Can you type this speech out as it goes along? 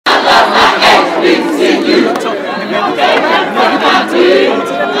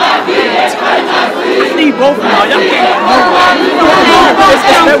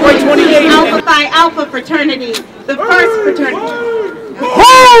February 28th. Alpha Phi Alpha fraternity, the first fraternity.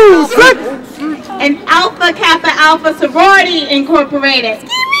 And Alpha Kappa Alpha Sorority Incorporated.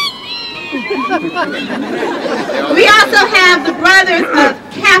 We also have the brothers of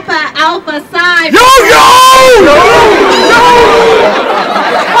Kappa Alpha Psi.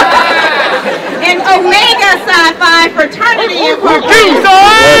 And Omega Psi Phi Fraternity Incorporated.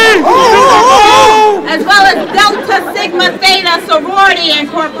 As well as Delta Sigma Theta Sorority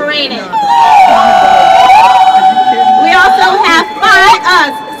Incorporated. We also have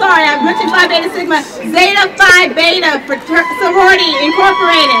I mentioned Phi Beta Sigma, Zeta Phi Beta Sorority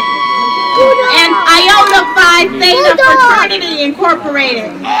Incorporated. And Iota Phi Theta Fraternity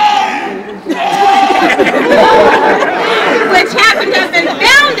Incorporated. Which happened to have been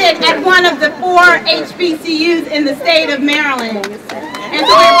founded at one of the 4 HBCUs in the state of Maryland. And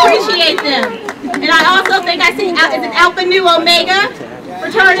so we appreciate them. And I also think I see it's an Alpha Nu Omega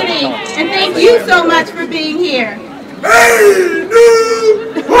fraternity. And thank you so much for being here.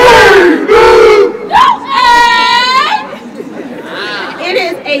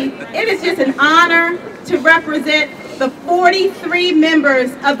 It is just an honor to represent the 43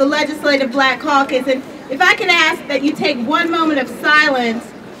 members of the Legislative Black Caucus. And if I could ask that you take one moment of silence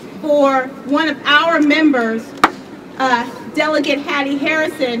for one of our members, Delegate Hattie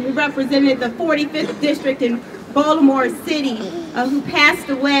Harrison, who represented the 45th District in Baltimore City, who passed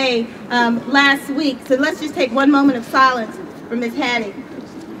away last week. So let's just take one moment of silence for Ms. Hattie.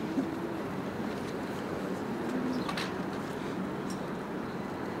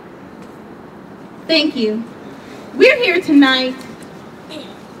 Thank you. We're here tonight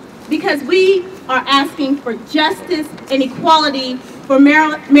because we are asking for justice and equality for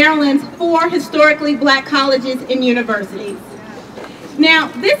Maryland's 4 historically black colleges and universities. Now,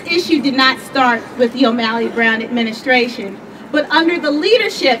 this issue did not start with the O'Malley-Brown administration, but under the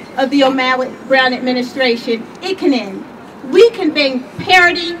leadership of the O'Malley-Brown administration, it can end. We can bring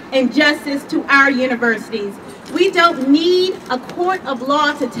parity and justice to our universities. We don't need a court of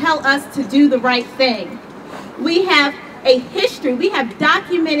law to tell us to do the right thing. We have a history, we have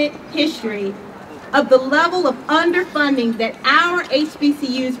documented history of the level of underfunding that our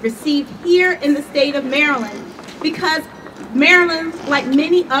HBCUs received here in the state of Maryland, because Maryland, like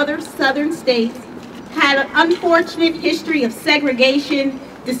many other southern states, had an unfortunate history of segregation,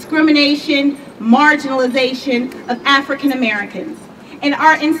 discrimination, marginalization of African Americans. And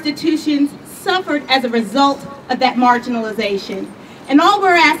our institutions suffered as a result of that marginalization. And all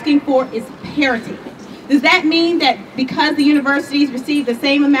we're asking for is parity. Does that mean that because the universities receive the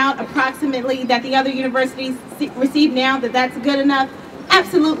same amount approximately that the other universities receive now, that that's good enough?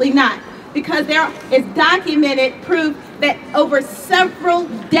 Absolutely not. Because there is documented proof that over several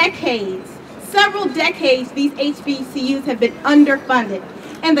decades, these HBCUs have been underfunded.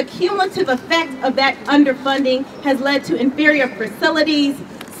 And the cumulative effect of that underfunding has led to inferior facilities,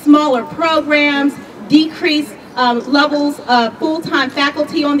 smaller programs, decreased levels of full-time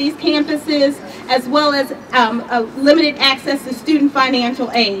faculty on these campuses, as well as limited access to student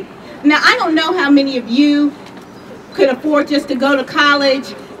financial aid. Now, I don't know how many of you could afford just to go to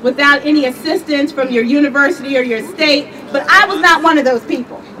college without any assistance from your university or your state, but I was not one of those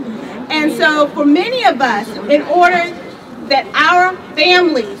people. And so for many of us, in order that our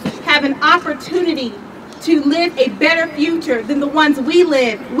families have an opportunity to live a better future than the ones we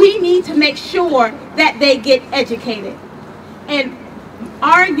live, we need to make sure that they get educated. And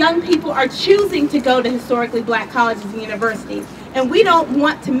our young people are choosing to go to historically black colleges and universities. And we don't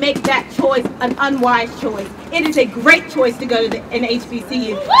want to make that choice an unwise choice. It is a great choice to go to an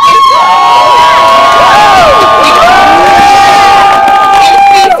HBCU.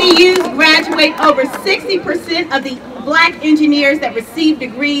 HBCUs graduate over 60% of the black engineers that receive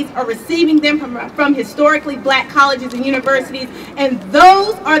degrees are receiving them from historically black colleges and universities, and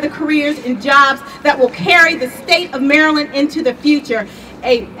those are the careers and jobs that will carry the state of Maryland into the future.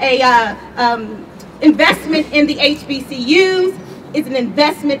 Investment in the HBCUs is an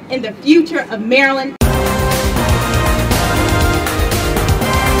investment in the future of Maryland.